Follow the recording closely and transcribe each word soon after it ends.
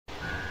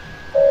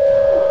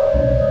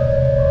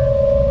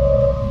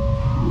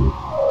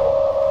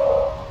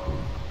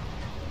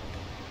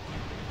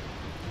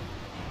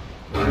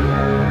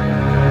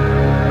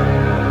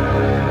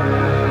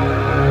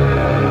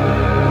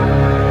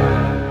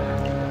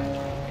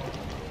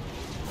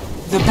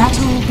The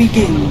battle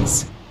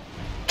begins.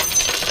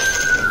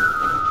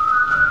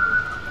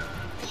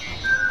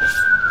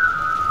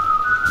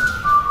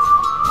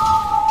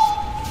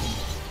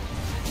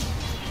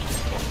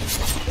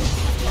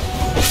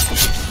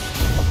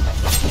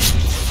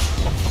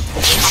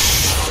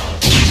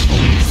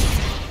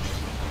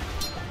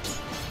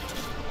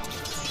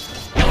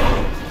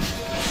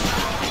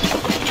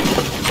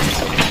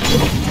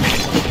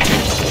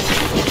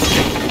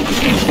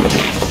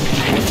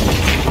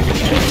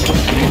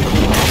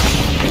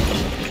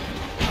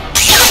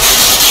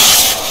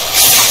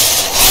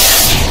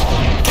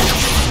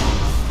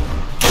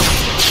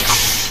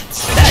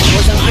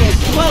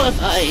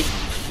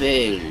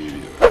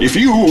 Failure. If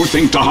you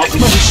think to hop,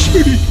 my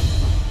spirit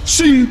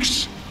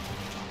sinks.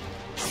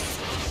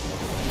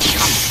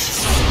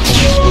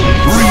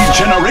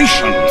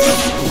 Regeneration.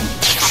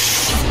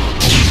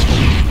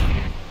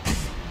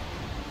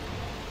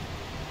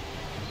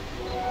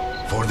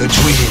 For the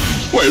twin.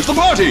 Where's the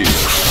party?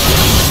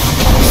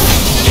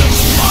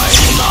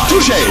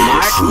 Touche.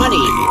 Mark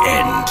money.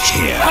 End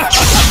here.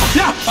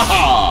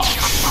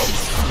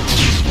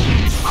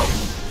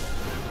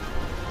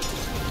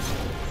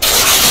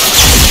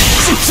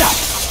 Zip-zap.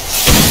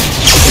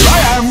 Here I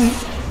am.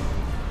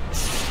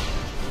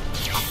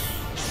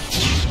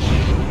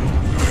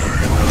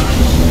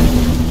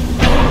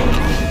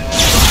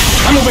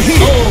 Come over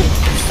here.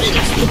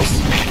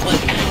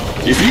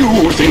 If you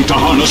think to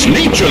harness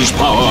nature's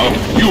power,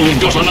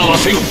 you've got another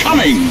thing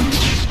coming.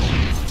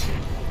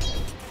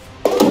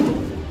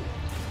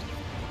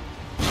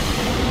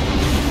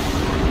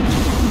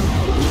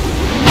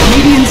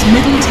 Radiant's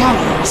middle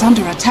tower is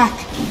under attack.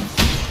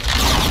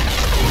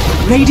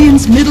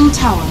 Radiant's middle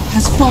tower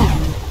has fallen.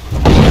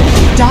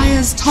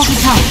 Dire's top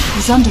tower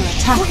is under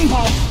attack. It's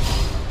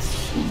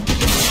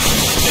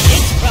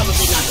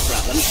probably not a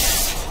problem.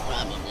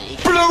 Probably.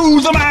 Blow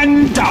the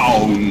man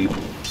down.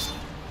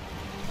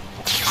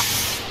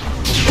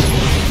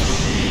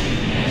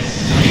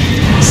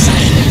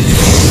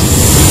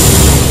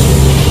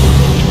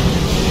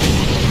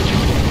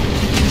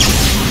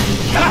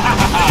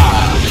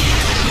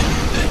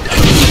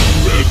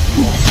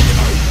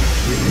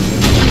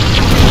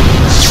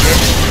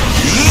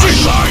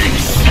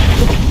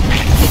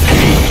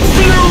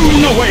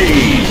 Blown away!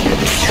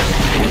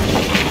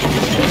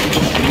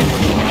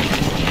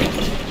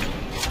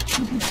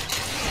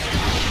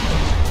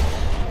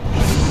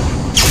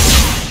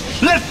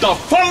 Let the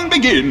fun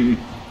begin!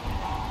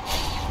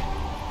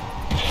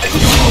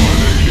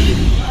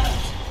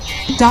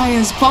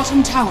 Dire's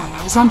bottom tower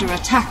is under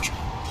attack.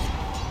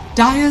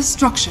 Dire's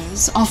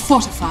structures are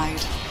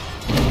fortified.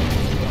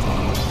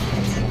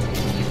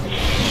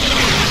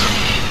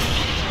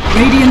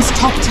 Radiant's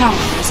top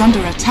tower is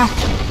under attack.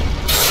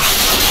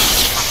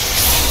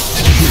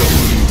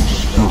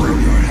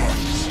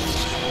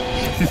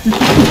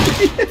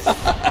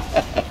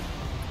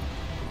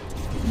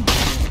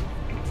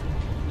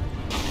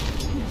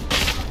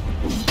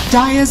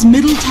 Dire's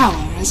middle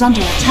tower is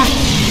under attack.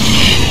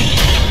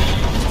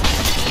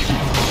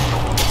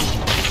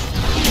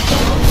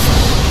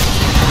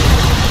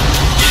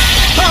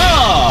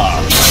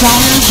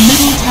 Dire's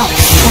middle tower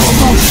has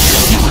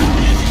fallen.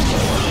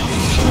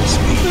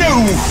 No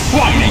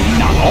whining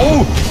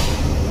now!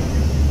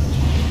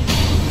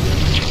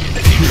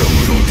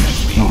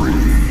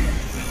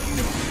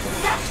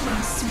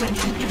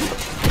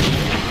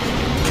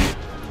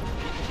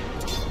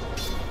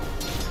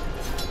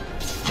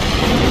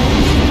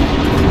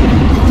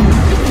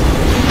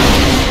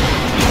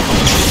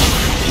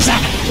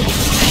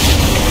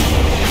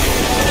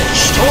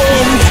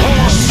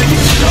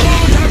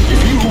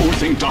 If you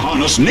think to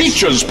harness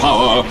nature's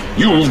power,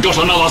 you've got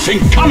another thing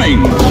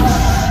coming!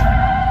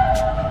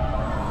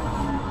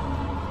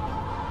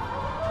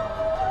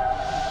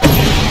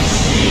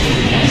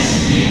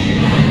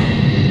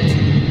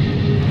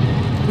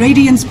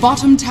 Radiant's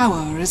bottom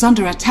tower is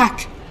under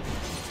attack.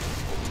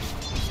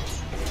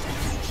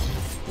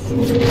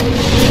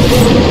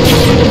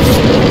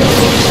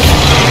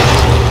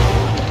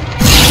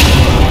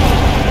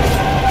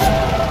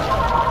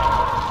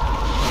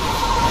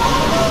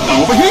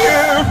 Over here!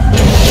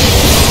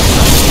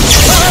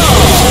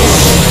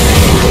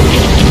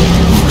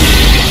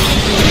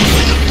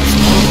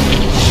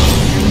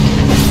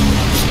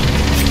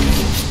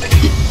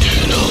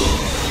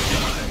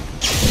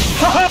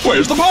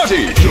 Where's the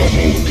party?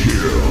 Double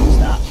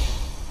kill.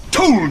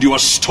 Told you a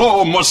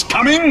storm was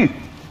coming!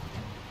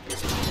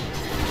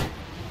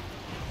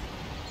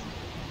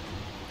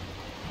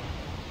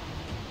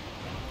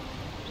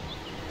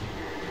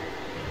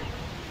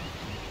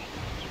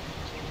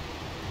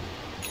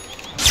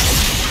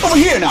 Over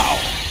here now!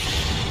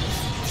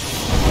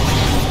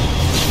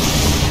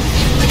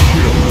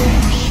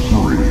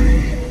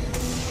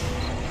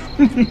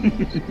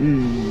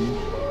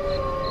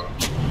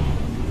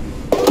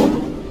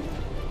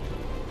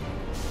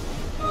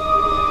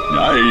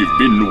 I've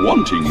been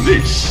wanting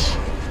this.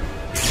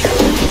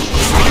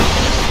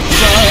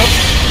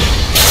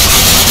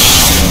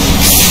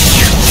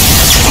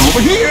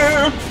 Over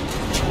here!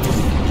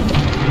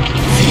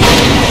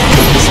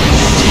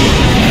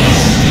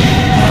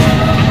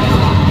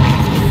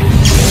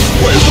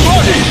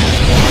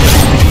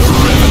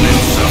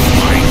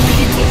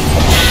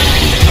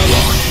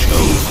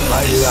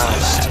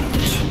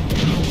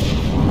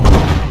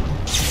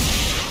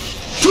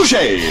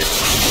 Ricochet!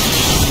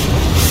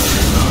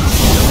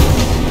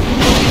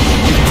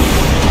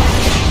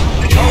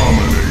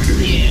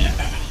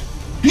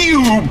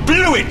 You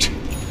blew it!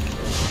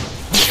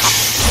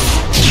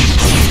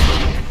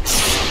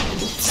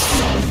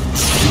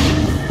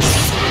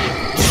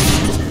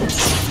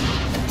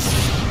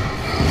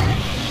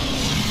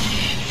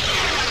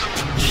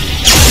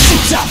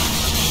 It's up!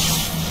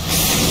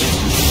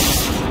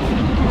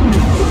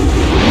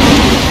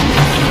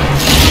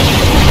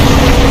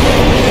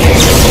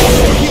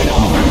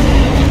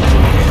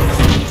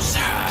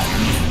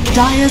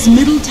 Dire's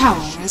middle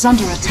tower is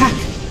under attack.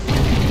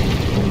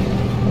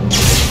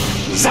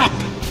 Zap!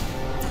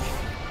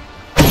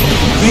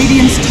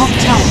 Radiant's top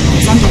tower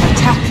is under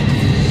attack.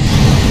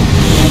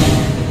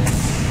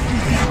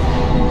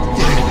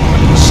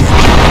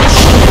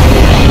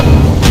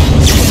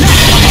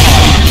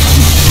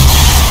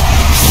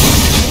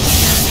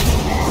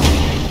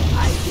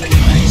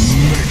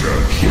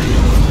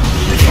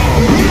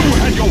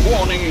 And your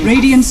warning!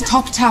 Radiant's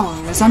top tower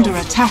is under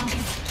attack.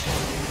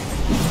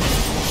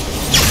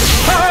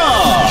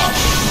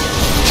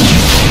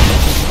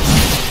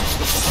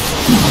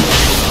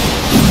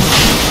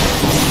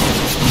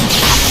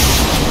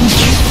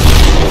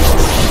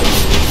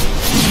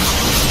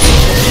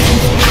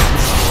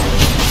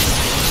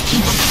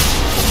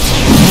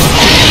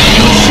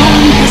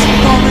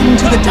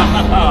 To the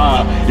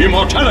dark.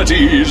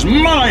 Immortality is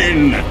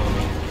mine!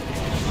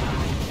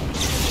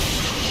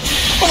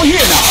 Over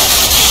here now!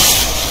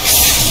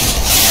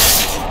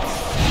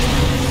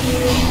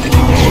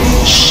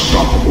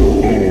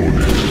 Unstoppable!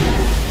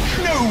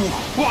 No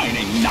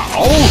whining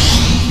now!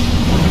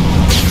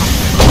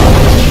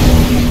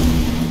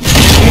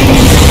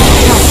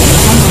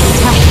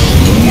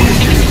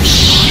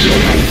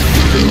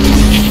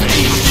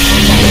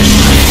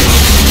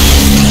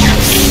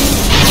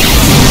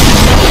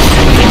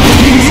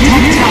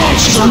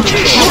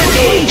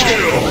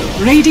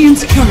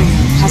 Radiant's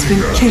courier has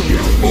been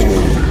killed.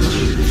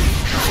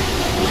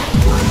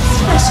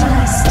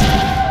 Specialist.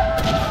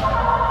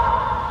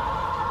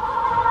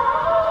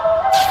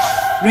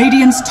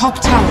 Radiant's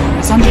top tower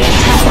is under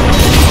attack.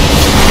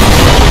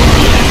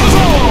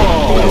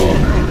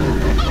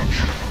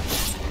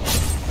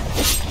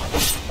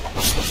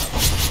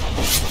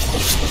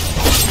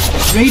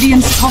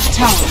 Radiant's top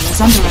tower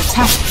is under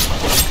attack.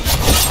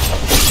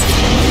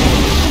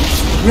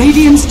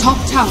 Radiant's top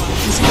tower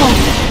is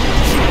fallen.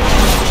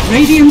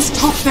 Radiant's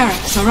top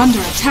barracks are under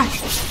attack.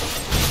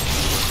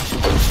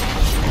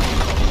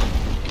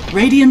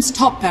 Radiant's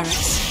top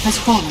barracks has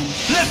fallen.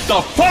 Let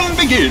the fun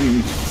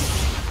begin!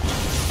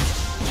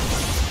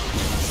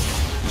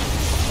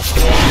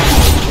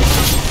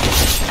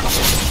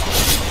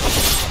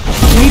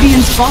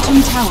 Radiant's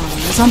bottom tower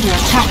is under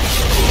attack.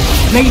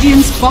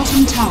 Radiant's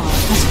bottom tower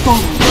has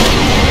fallen.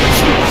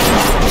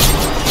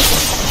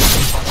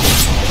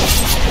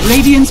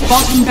 Radiant's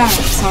bottom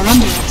barracks are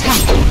under attack.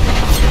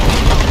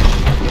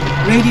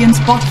 Radiant's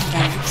bottom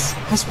barracks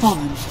has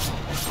fallen.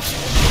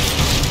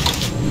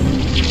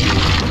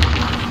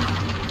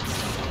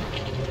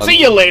 See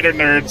you later,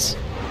 nerds.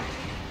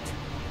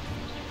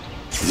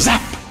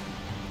 Zap!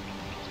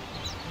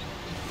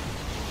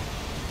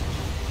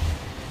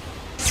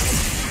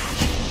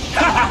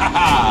 Ha ha ha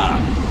ha!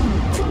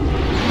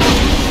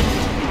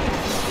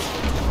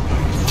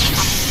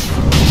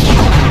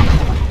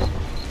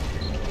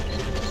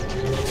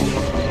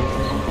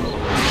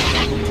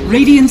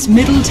 Radiant's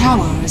middle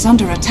tower is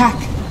under attack.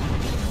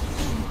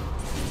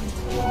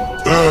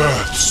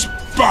 Earth's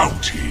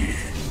bounty!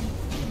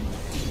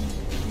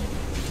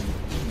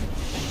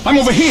 I'm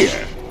over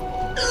here!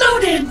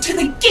 Loaded to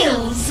the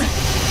gills!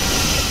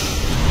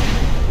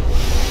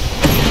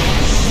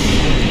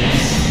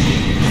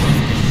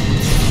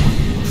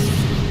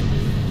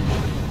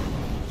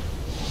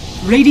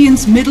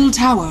 Radiant's middle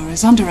tower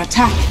is under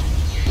attack.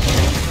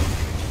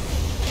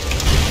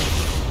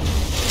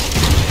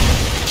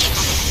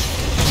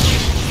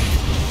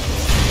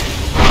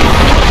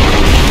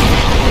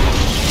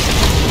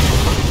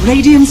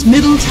 Radiant's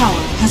middle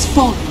tower has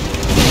fallen.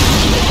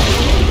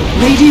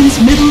 Radiant's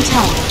middle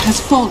tower has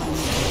fallen.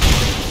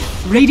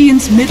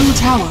 Radiant's middle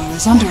tower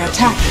is under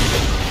attack.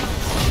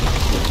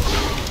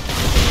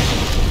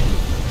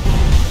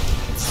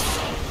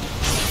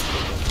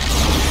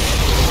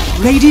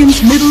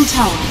 Radiant's middle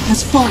tower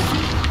has fallen.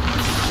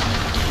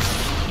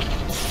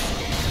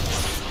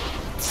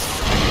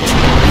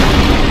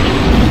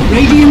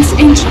 Radiant's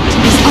ancient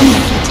is under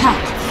attack.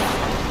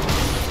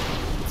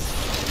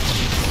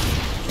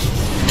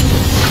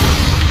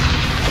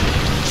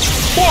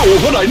 Whoa,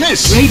 what'd I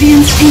miss?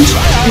 Radiant's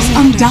ancient is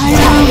under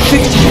dire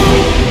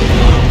victory.